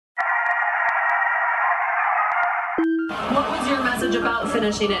What was your message about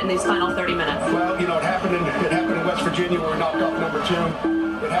finishing it in these final 30 minutes? Well, it happened in West Virginia where we knocked off number 2.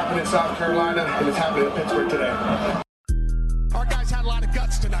 It happened in South Carolina, and it's happening in Pittsburgh today. Our guys had a lot of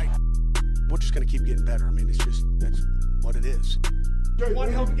guts tonight. We're just going to keep getting better. I mean, that's what it is.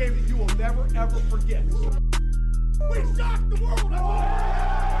 One hell of a game that you will never, ever forget. We shocked the world.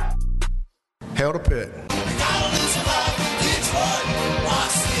 Hail to Pitt.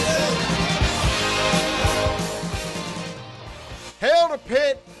 Hail to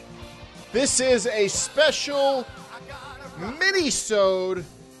Pitt. This is a special mini-sode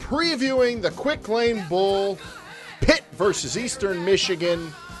previewing the Quick Lane Bowl, Pitt versus Eastern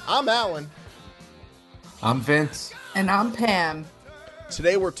Michigan. I'm Alan. I'm Vince. And I'm Pam.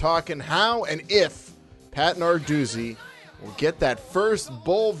 Today we're talking how and if Pat Narduzzi will get that first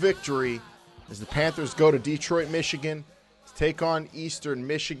bowl victory as the Panthers go to Detroit, Michigan to take on Eastern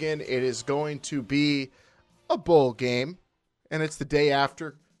Michigan. It is going to be a bowl game, and it's the day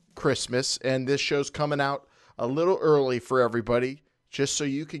after Christmas, and this show's coming out a little early for everybody, just so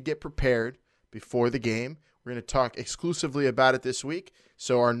you could get prepared before the game. We're going to talk exclusively about it this week,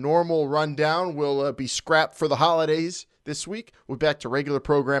 so our normal rundown will be scrapped for the holidays this week. We'll be back to regular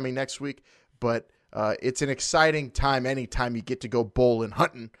programming next week, but it's an exciting time anytime you get to go bowling,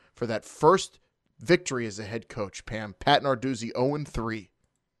 hunting for that first victory as a head coach, Pam. Pat Narduzzi 0-3.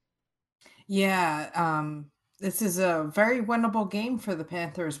 Yeah, this is a very winnable game for the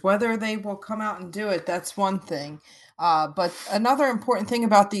Panthers. Whether they will come out and do it, that's one thing. But another important thing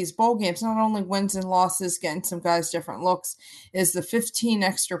about these bowl games, not only wins and losses, getting some guys different looks, is the 15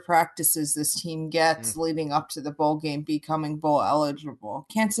 extra practices this team gets leading up to the bowl game becoming bowl eligible.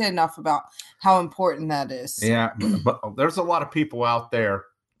 Can't say enough about how important that is. Yeah, but there's a lot of people out there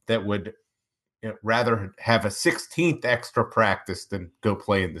that would rather have a 16th extra practice than go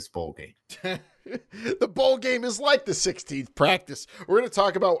play in this bowl game. The bowl game is like the 16th practice. We're going to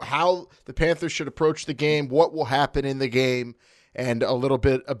talk about how the Panthers should approach the game, what will happen in the game, and a little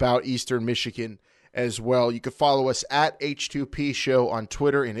bit about Eastern Michigan as well. You can follow us at H2P Show on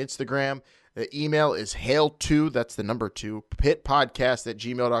Twitter and Instagram. The email is hail2, that's the number 2,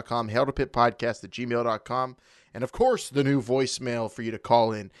 pitpodcast@gmail.com, hail2pitpodcast@gmail.com. And, of course, the new voicemail for you to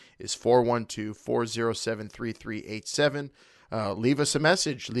call in is 412-407-3387. Leave us a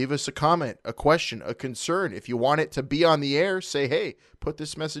message, leave us a comment, a question, a concern. If you want it to be on the air, say, hey, put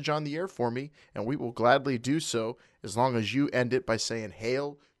this message on the air for me, and we will gladly do so as long as you end it by saying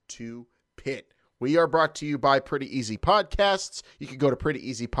hail to Pitt. We are brought to you by Pretty Easy Podcasts. You can go to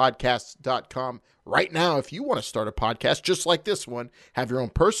prettyeasypodcasts.com right now if you want to start a podcast just like this one. Have your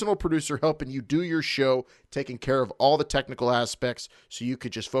own personal producer helping you do your show, taking care of all the technical aspects so you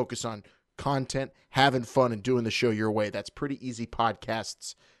could just focus on content, having fun, and doing the show your way. That's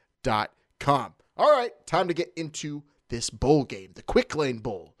prettyeasypodcasts.com. All right, time to get into this bowl game, the Quick Lane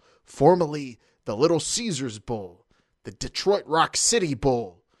Bowl, formerly the Little Caesars Bowl, the Detroit Rock City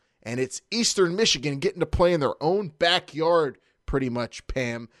Bowl, and it's Eastern Michigan getting to play in their own backyard pretty much,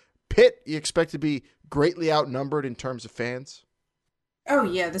 Pam. Pitt, you expect to be greatly outnumbered in terms of fans? Oh,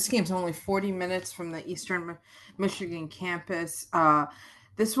 yeah, this game's only 40 minutes from the Eastern Michigan campus.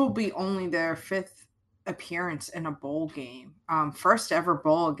 This will be only their 5th appearance in a bowl game. First ever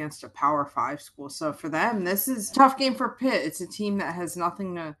bowl against a Power 5 school. So for them, this is a tough game for Pitt. It's a team that has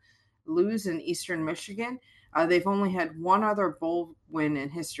nothing to lose in Eastern Michigan. They've only had one other bowl win in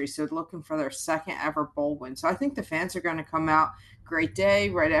history, so looking for their second ever bowl win. So I think the fans are going to come out. Great day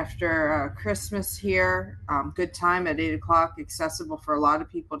right after Christmas here. Good time at 8 o'clock, accessible for a lot of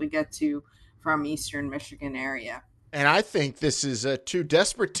people to get to from Eastern Michigan area. And I think this is two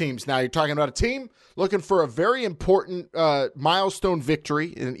desperate teams. Now you're talking about a team looking for a very important milestone victory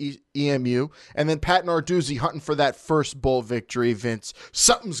in EMU, and then Pat Narduzzi hunting for that first bowl victory, Vince.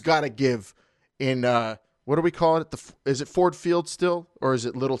 Something's got to give in, what do we call it? Is it Ford Field still, or is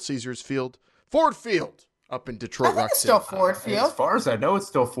it Little Caesars Field? Ford Field up in Detroit Rock City. Still Ford Field. As far as I know, it's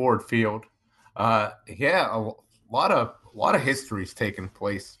still Ford Field. Yeah, a lot of history's taken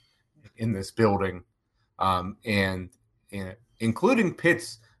place in this building. And including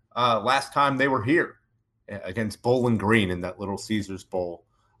Pitt's last time they were here against Bowling Green in that Little Caesars Bowl.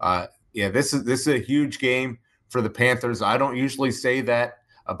 This is a huge game for the Panthers. I don't usually say that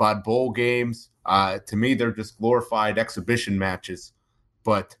about bowl games. To me, they're just glorified exhibition matches.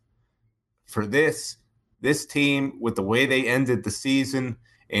 But for this team, with the way they ended the season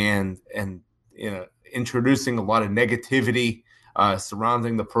and introducing a lot of negativity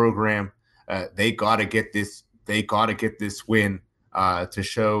surrounding the program, they got to get this. They got to get this win to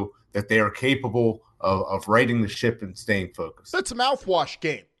show that they are capable of righting the ship and staying focused. That's a mouthwash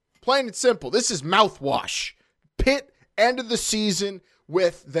game. Plain and simple. This is mouthwash. Pitt ended the season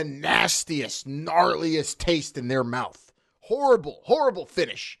with the nastiest, gnarliest taste in their mouth. Horrible, horrible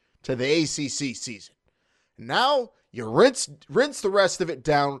finish to the ACC season. Now you rinse the rest of it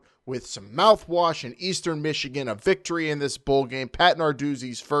down with some mouthwash in Eastern Michigan, a victory in this bowl game, Pat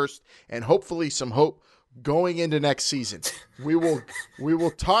Narduzzi's first, and hopefully some hope going into next season. We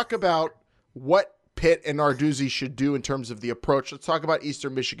will talk about what Pitt and Narduzzi should do in terms of the approach. Let's talk about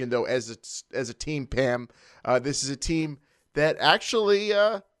Eastern Michigan, though, as a team, Pam. This is a team that actually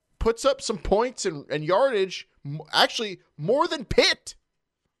puts up some points and yardage, actually more than Pitt.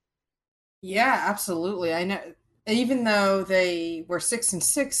 Yeah, absolutely. I know. Even though they were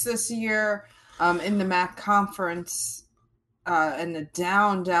 6-6 this year in the MAC conference, and a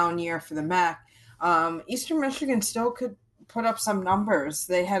down year for the MAC, Eastern Michigan still could put up some numbers.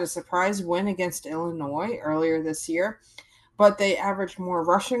 They had a surprise win against Illinois earlier this year, but they averaged more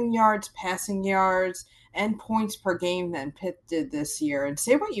rushing yards, passing yards, and points per game than Pitt did this year. And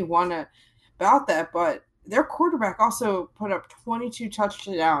say what you want about that, but their quarterback also put up 22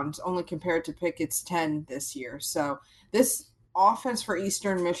 touchdowns, only compared to Pickett's 10 this year. So this offense for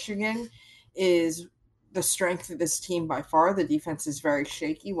Eastern Michigan is the strength of this team by far. The defense is very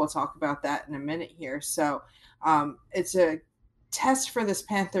shaky. We'll talk about that in a minute here. So it's a test for this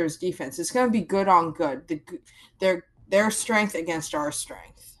Panthers defense. It's going to be good on good. Their strength against our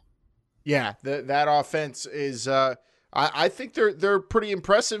strength. Yeah, that offense is I think they're pretty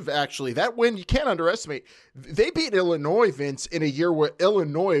impressive, actually. That win, you can't underestimate. They beat Illinois, Vince, in a year where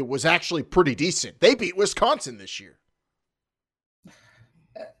Illinois was actually pretty decent. They beat Wisconsin this year.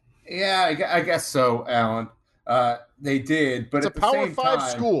 Yeah, I guess so, Alan. They did, but it's at a Power the same 5 time,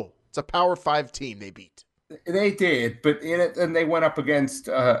 school. It's a Power 5 team they beat. They did, but in it, and they went up against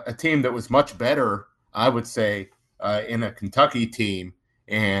a team that was much better, I would say, in a Kentucky team,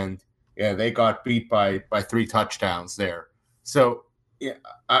 and yeah, they got beat by 3 touchdowns there. So yeah,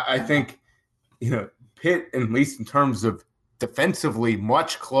 I think Pitt, at least in terms of defensively,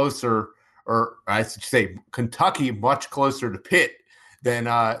 much closer, or I should say Kentucky, much closer to Pitt than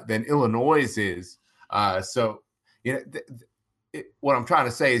Illinois is. So what I'm trying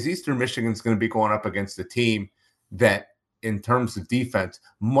to say is Eastern Michigan's going to be going up against a team that, in terms of defense,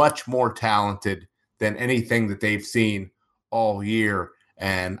 much more talented than anything that they've seen all year.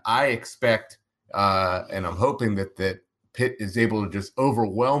 And I expect, and I'm hoping that Pitt is able to just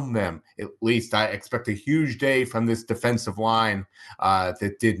overwhelm them. At least I expect a huge day from this defensive line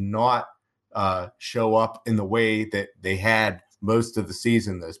that did not show up in the way that they had most of the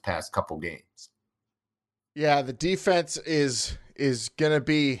season those past couple games. Yeah, the defense is going to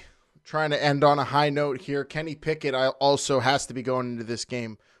be trying to end on a high note here. Kenny Pickett also has to be going into this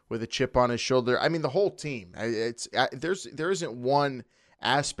game with a chip on his shoulder. I mean, the whole team. There isn't one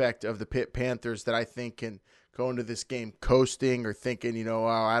aspect of the Pitt Panthers that I think can go into this game coasting or thinking,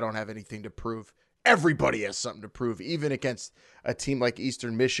 I don't have anything to prove. Everybody has something to prove, even against a team like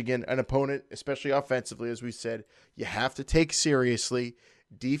Eastern Michigan, an opponent, especially offensively, as we said, you have to take seriously.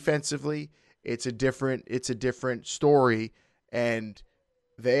 Defensively, it's a different story, and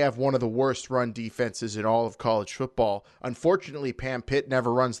they have one of the worst run defenses in all of college football. Unfortunately, Pam, Pitt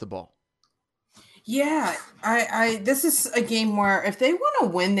never runs the ball. Yeah, this is a game where if they want to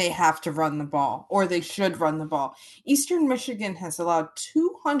win, they have to run the ball, or they should run the ball. Eastern Michigan has allowed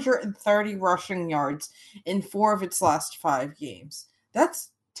 230 rushing yards in 4 of its last 5 games. That's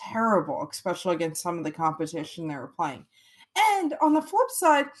terrible, especially against some of the competition they were playing. And on the flip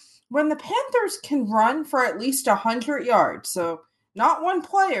side, when the Panthers can run for at least 100 yards, so not one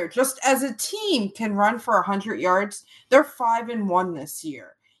player, just as a team can run for 100 yards, they're 5-1 this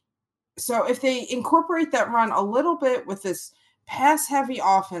year. So if they incorporate that run a little bit with this pass-heavy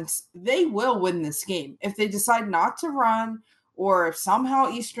offense, they will win this game. If they decide not to run, or if somehow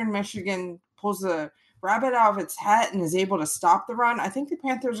Eastern Michigan pulls a rabbit out of its hat and is able to stop the run, I think the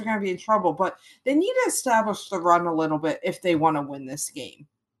Panthers are going to be in trouble. But they need to establish the run a little bit if they want to win this game.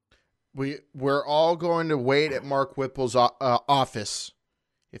 We're all going to wait at Mark Whipple's office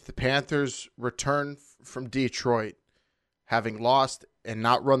if the Panthers return from Detroit, having lost and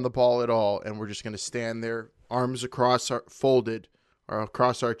not run the ball at all, and we're just going to stand there, arms folded or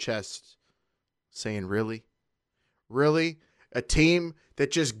across our chests, saying, really? Really? A team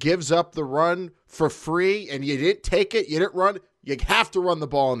that just gives up the run for free, and you didn't take it, you didn't run, you have to run the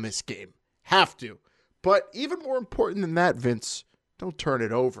ball in this game. Have to. But even more important than that, Vince, don't turn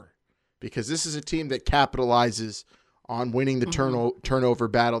it over, because this is a team that capitalizes on winning the turnover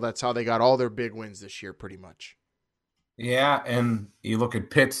battle. That's how they got all their big wins this year, pretty much. Yeah, and you look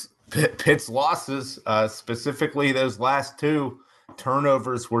at Pitt's losses, specifically those last 2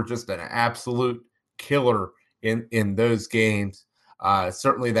 turnovers were just an absolute killer in those games.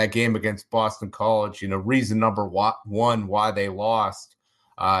 Certainly that game against Boston College, reason number one why they lost.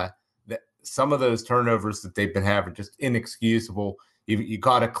 Some of those turnovers that they've been having just inexcusable. You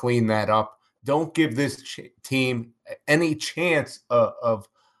got to clean that up. Don't give this team any chance of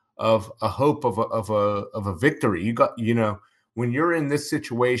a hope of a victory. You got when you're in this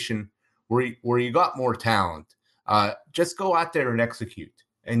situation where you got more talent, just go out there and execute,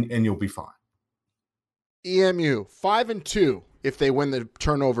 and you'll be fine. EMU 5-2 if they win the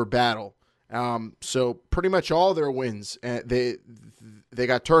turnover battle. So pretty much all their wins, they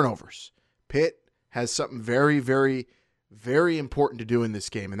got turnovers. Pitt has something very, very, very important to do in this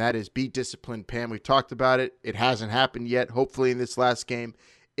game, and that is be disciplined. Pam, we've talked about it. It hasn't happened yet. Hopefully in this last game,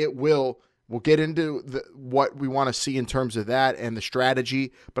 it will. We'll get into what we want to see in terms of that and the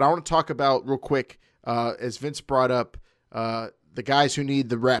strategy. But I want to talk about real quick, as Vince brought up, the guys who need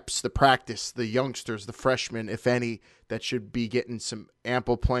the reps, the practice, the youngsters, the freshmen, if any, that should be getting some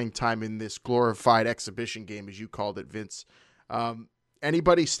ample playing time in this glorified exhibition game, as you called it, Vince.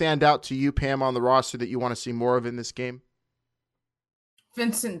 Anybody stand out to you, Pam, on the roster that you want to see more of in this game?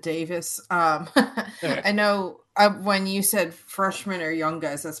 Vincent Davis. I know when you said freshmen or young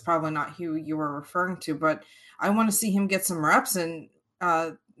guys, that's probably not who you were referring to, but I want to see him get some reps, and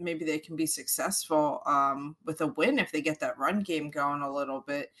maybe they can be successful with a win if they get that run game going a little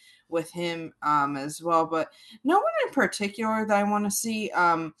bit with him as well. But no one in particular that I want to see.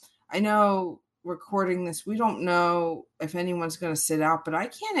 I know recording this, we don't know if anyone's going to sit out, but I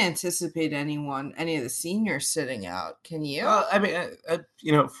can't anticipate any of the seniors sitting out. Can you? I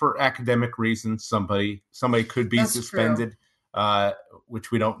mean, for academic reasons, somebody could be That's suspended,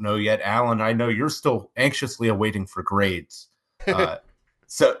 which we don't know yet. Alan, I know you're still anxiously awaiting for grades.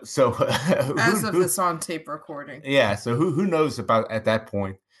 So as of this on tape recording. Yeah. So who knows about at that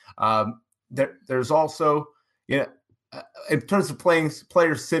point? There's also, in terms of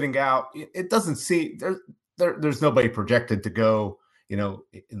players sitting out, it doesn't seem there's nobody projected to go, in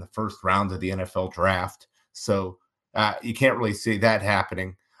the first round of the NFL draft. So you can't really see that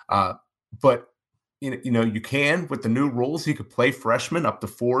happening. But you can, with the new rules, you could play freshmen up to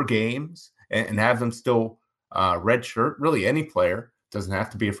 4 games and have them still redshirt. Really, any player doesn't have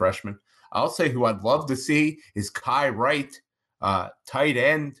to be a freshman. I'll say who I'd love to see is Kai Wright, tight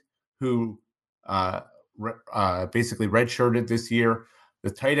end, who basically redshirted this year.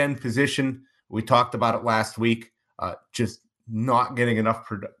 The tight end position, we talked about it last week, just not getting enough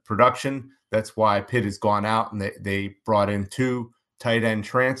production. That's why Pitt has gone out and they brought in 2 tight end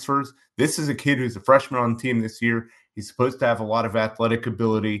transfers. This is a kid who's a freshman on the team this year. He's supposed to have a lot of athletic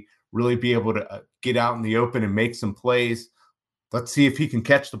ability, really be able to get out in the open and make some plays. Let's see if he can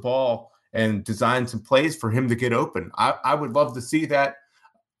catch the ball and design some plays for him to get open. I would love to see that.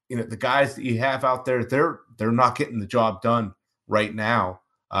 The guys that you have out there, they're not getting the job done right now.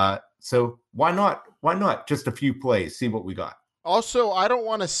 So why not just a few plays, see what we got. Also, I don't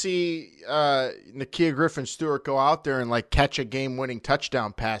want to see Nakia Griffin-Stewart go out there and catch a game-winning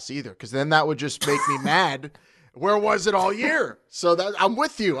touchdown pass either, because then that would just make me mad. Where was it all year? So that I'm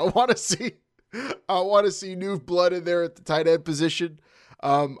with you. I want to see new blood in there at the tight end position.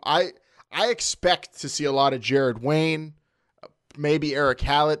 I expect to see a lot of Jared Wayne, maybe Eric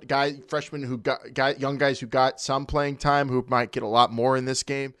Hallett, freshmen who got young guys who got some playing time, who might get a lot more in this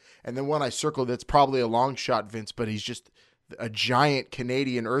game. And then one I circled that's probably a long shot, Vince, but he's just a giant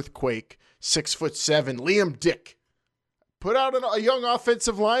Canadian earthquake, 6'7", Liam Dick. Put out a young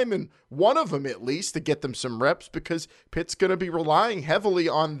offensive lineman, one of them at least, to get them some reps, because Pitt's going to be relying heavily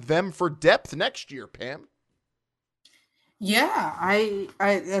on them for depth next year, Pam. Yeah, I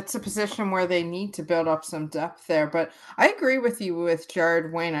that's a position where they need to build up some depth there. But I agree with you with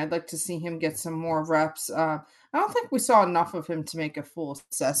Jared Wayne. I'd like to see him get some more reps. I don't think we saw enough of him to make a full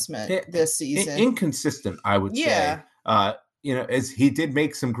assessment this season. Inconsistent, I would say. As he did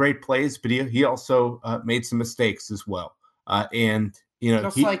make some great plays, but he also made some mistakes as well.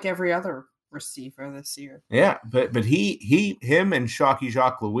 Just like every other receiver this year. Yeah, but him and Shockey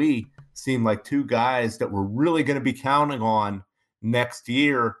Jacques Louis seem like 2 guys that we're really going to be counting on next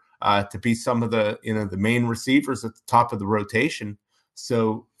year to be some of the the main receivers at the top of the rotation.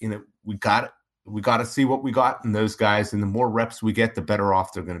 So we got to see what we got in those guys, and the more reps we get, the better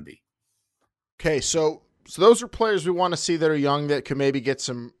off they're going to be. Okay, so those are players we want to see that are young that could maybe get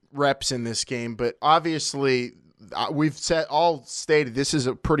some reps in this game, but obviously we've stated this is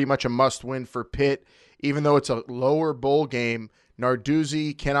pretty much a must-win for Pitt, even though it's a lower bowl game.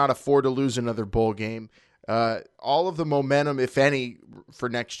 Narduzzi cannot afford to lose another bowl game. All of the momentum, if any, for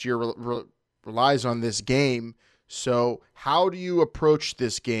next year relies on this game. So how do you approach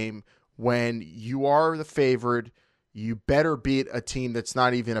this game when you are the favored, you better beat a team that's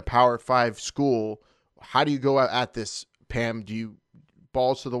not even a Power 5 school. How do you go at this, Pam? Do you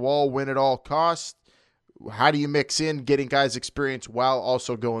balls to the wall, win at all costs? How do you mix in getting guys experience while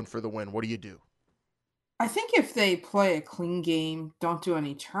also going for the win? What do you do? I think if they play a clean game, don't do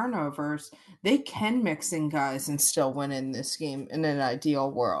any turnovers, they can mix in guys and still win in this game in an ideal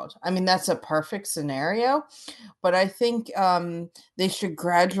world. I mean, that's a perfect scenario, but I think they should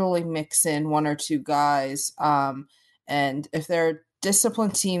gradually mix in one or two guys. And if they're a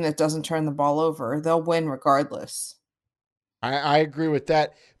disciplined team that doesn't turn the ball over, they'll win regardless. I agree with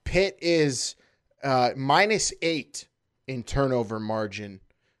that. Pitt is -8 in turnover margin,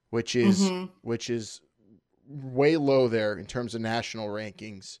 which is way low there in terms of national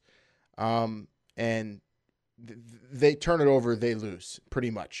rankings. And they turn it over, they lose pretty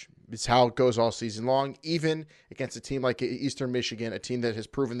much. It's how it goes all season long, even against a team like Eastern Michigan, a team that has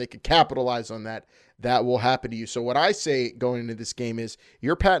proven they could capitalize on that. That will happen to you. So what I say going into this game is,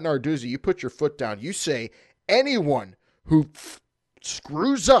 you're Pat Narduzzi, you put your foot down. You say anyone who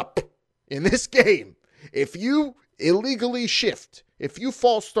screws up in this game, if you illegally shift, if you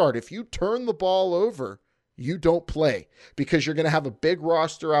false start, if you turn the ball over, you don't play, because you're going to have a big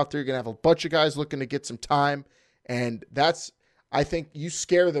roster out there. You're going to have a bunch of guys looking to get some time. And I think you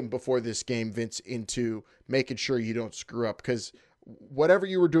scare them before this game, Vince, into making sure you don't screw up, because whatever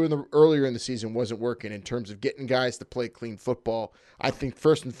you were doing earlier in the season wasn't working in terms of getting guys to play clean football. I think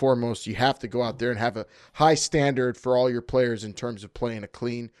first and foremost, you have to go out there and have a high standard for all your players in terms of playing a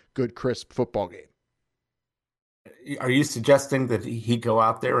clean, good, crisp football game. Are you suggesting that he go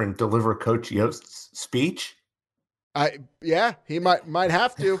out there and deliver Coach Yost's speech? Yeah, he might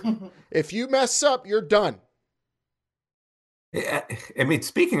have to. If you mess up, you're done. I mean,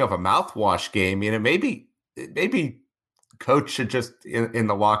 speaking of a mouthwash game, maybe Coach should just in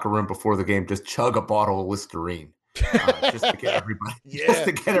the locker room before the game just chug a bottle of Listerine, just to get everybody,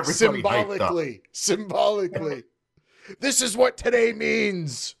 symbolically. This is what today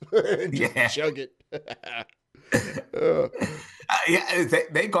means. Just chug it.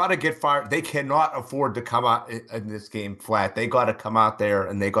 They got to get fired. They cannot afford to come out in this game flat. They got to come out there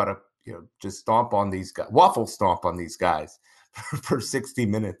and they got to just stomp on these guys, waffle stomp on these guys for 60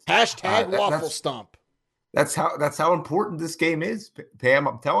 minutes. Hashtag waffle stomp. That's how important this game is, Pam.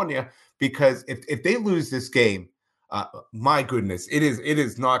 I'm telling you, because if they lose this game, my goodness, it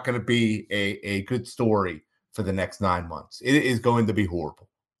is not going to be a good story for the next 9 months. It is going to be horrible.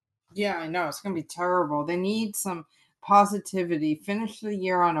 Yeah, I know. It's going to be terrible. They need some positivity. Finish the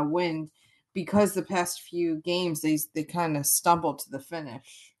year on a win, because the past few games, they kind of stumbled to the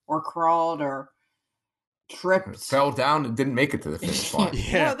finish or crawled or tripped. Fell down and didn't make it to the finish line.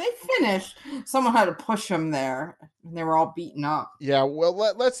 Yeah, they finished. Someone had to push them there, and they were all beaten up. Yeah, well,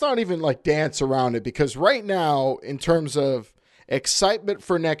 let's not even dance around it, because right now, in terms of excitement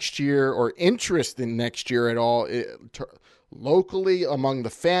for next year or interest in next year at all, locally, among the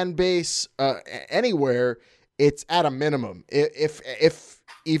fan base, anywhere, it's at a minimum, if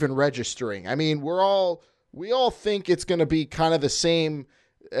even registering. I mean, we all think it's going to be kind of the same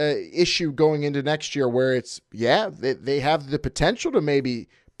issue going into next year, where they have the potential to maybe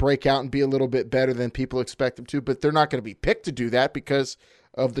break out and be a little bit better than people expect them to, but they're not going to be picked to do that because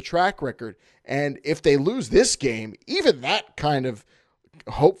of the track record. And if they lose this game, even that kind of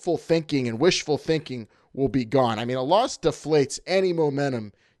hopeful thinking and wishful thinking will be gone. I mean, a loss deflates any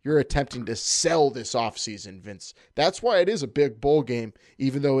momentum you're attempting to sell this offseason, Vince. That's why it is a big bowl game,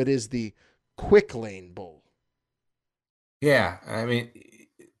 even though it is the Quick Lane Bowl. Yeah, I mean,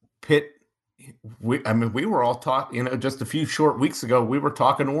 Pitt, we were all talking, just a few short weeks ago, we were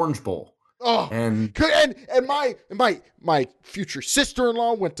talking Orange Bowl. Oh, and my future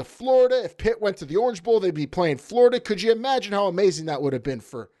sister-in-law went to Florida. If Pitt went to the Orange Bowl, they'd be playing Florida. Could you imagine how amazing that would have been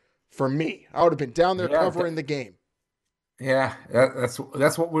for me? I would have been down there covering the game. Yeah, that's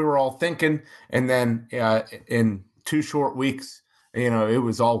what we were all thinking. And then in 2 short weeks, it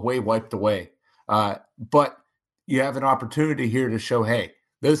was all wiped away. But you have an opportunity here to show, hey,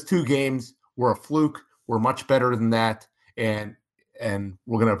 those 2 games were a fluke. We're much better than that. And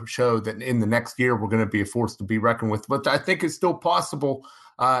we're going to show that in the next year, we're going to be a force to be reckoned with. But I think it's still possible.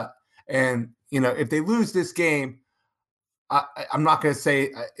 And if they lose this game, I'm not going to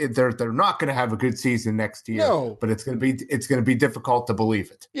say they're not going to have a good season next year. No, but it's going to be difficult to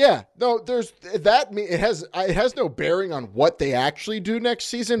believe it. Yeah, no, there's that. It has no bearing on what they actually do next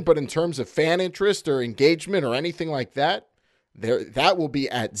season. But in terms of fan interest or engagement or anything like that, that will be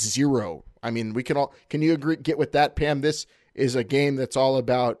at zero. I mean, can you get with that, Pam? This is a game that's all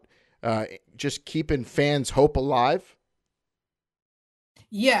about just keeping fans' hope alive.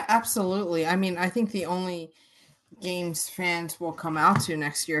 Yeah, absolutely. I mean, I think the only games fans will come out to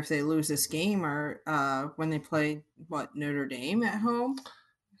next year if they lose this game are when they play Notre Dame at home.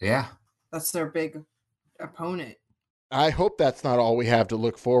 Yeah. That's their big opponent. I hope that's not all we have to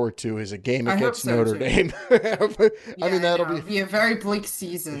look forward to is a game against Notre Dame. I mean, that'll be a very bleak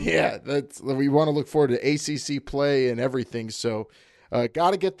season. Yeah, we want to look forward to ACC play and everything. So,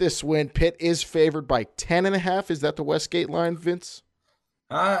 got to get this win. Pitt is favored by 10.5. Is that the Westgate line, Vince?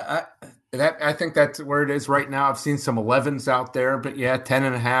 I think that's where it is right now. I've seen some 11s out there, but yeah,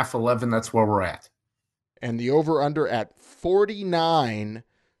 10.5, 11. That's where we're at. And the over under at 49.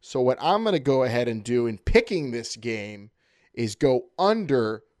 So what I'm going to go ahead and do in picking this game is go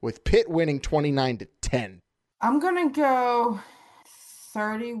under with Pitt winning 29-10. I'm going to go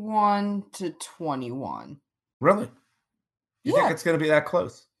 31-21. Really? You think it's going to be that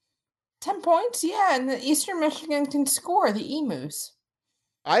close? 10 points? Yeah, and the Eastern Michigan can score the Emus.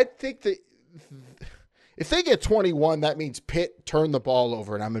 I think that if they get 21, that means Pitt turned the ball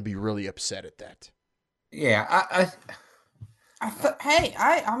over, and I'm going to be really upset at that. Yeah,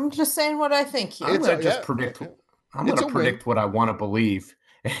 I'm just saying what I think here. I'm going to just predict. I'm going to predict what I want to believe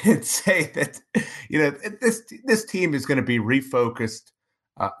and say that this team is going to be refocused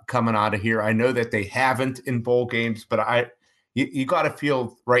coming out of here. I know that they haven't in bowl games, but you got to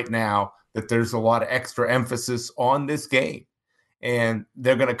feel right now that there's a lot of extra emphasis on this game, and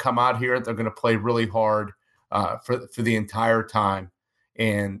they're going to come out here. They're going to play really hard for the entire time,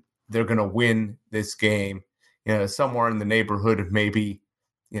 and they're going to win this game. Somewhere in the neighborhood of maybe,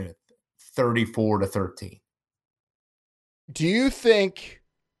 34-13. Do you think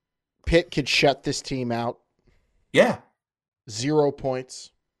Pitt could shut this team out? Yeah. 0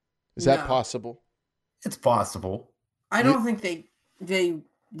 points. Is that possible? It's possible. I don't think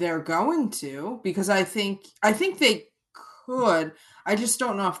they're going to, because I think they could. I just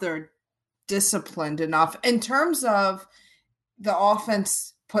don't know if they're disciplined enough in terms of the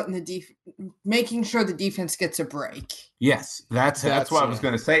offense making sure the defense gets a break. Yes, that's what I was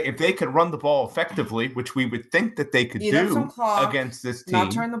going to say. If they could run the ball effectively, which we would think that they could do against this team, not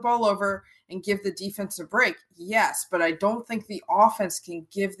turn the ball over and give the defense a break. Yes, but I don't think the offense can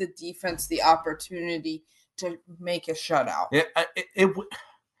give the defense the opportunity to make a shutout.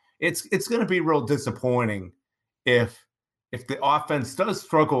 It's going to be real disappointing if the offense does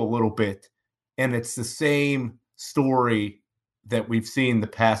struggle a little bit, and it's the same story that we've seen the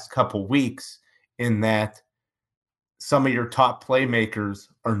past couple weeks, in that some of your top playmakers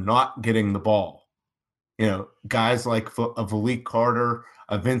are not getting the ball. Guys like a Malik Carter,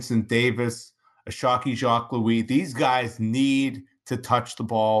 a Vincent Davis, a Shockey Jacques Louis, these guys need to touch the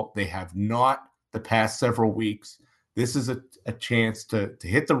ball. They have not the past several weeks. This is a chance to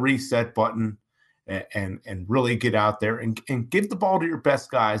hit the reset button and really get out there and give the ball to your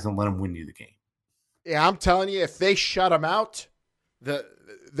best guys and let them win you the game. Yeah, I'm telling you, if they shut them out,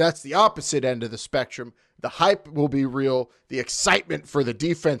 that's the opposite end of the spectrum. The hype will be real. The excitement for the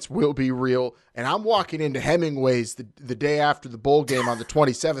defense will be real. And I'm walking into Hemingway's the day after the bowl game on the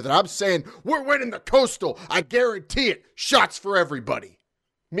 27th, and I'm saying, we're winning the Coastal. I guarantee it. Shots for everybody.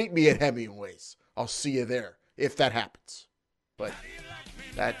 Meet me at Hemingway's. I'll see you there if that happens. But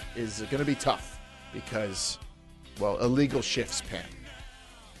that is going to be tough because, illegal shifts, Pam.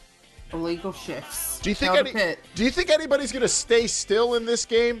 Illegal shifts. Do you think anybody's going to stay still in this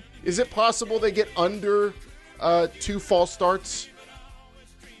game? Is it possible they get under 2 false starts?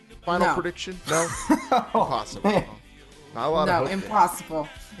 Final prediction? No? Impossible. Not a lot of hope. No, impossible.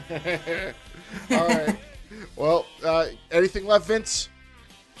 All right. Well, anything left, Vince,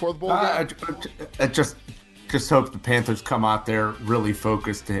 for the bowl game? I just hope the Panthers come out there really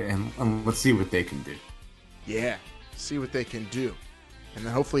focused and let's see what they can do. Yeah, see what they can do. And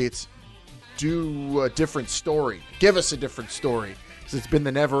then hopefully it's do a different story. Give us a different story, because it's been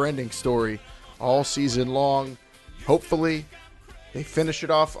the never-ending story all season long. Hopefully they finish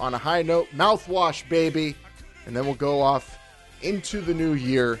it off on a high note. Mouthwash, baby. And then we'll go off into the new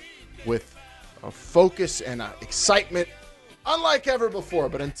year with a focus and excitement unlike ever before.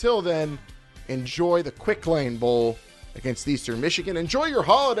 But until then, enjoy the Quick Lane Bowl against Eastern Michigan. Enjoy your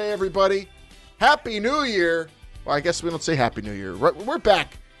holiday, everybody. Happy New Year. Well, I guess we don't say Happy New Year. We're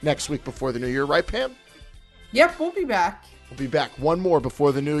back next week before the new year, right, Pam? Yep, we'll be back. We'll be back one more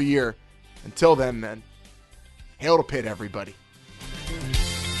before the new year. Until then, hail to Pitt, everybody.